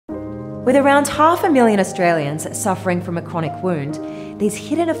With around 500,000 Australians suffering from a chronic wound, these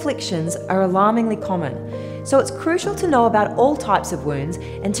hidden afflictions are alarmingly common. So it's crucial to know about all types of wounds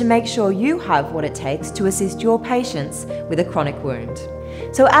and to make sure you have what it takes to assist your patients with a chronic wound.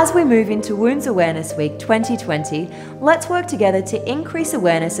 So as we move into Wounds Awareness Week 2020, let's work together to increase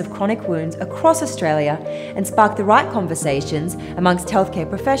awareness of chronic wounds across Australia and spark the right conversations amongst healthcare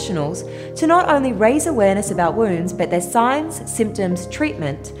professionals to not only raise awareness about wounds, but their signs, symptoms,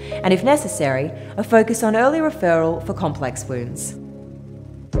 treatment, and if necessary, a focus on early referral for complex wounds.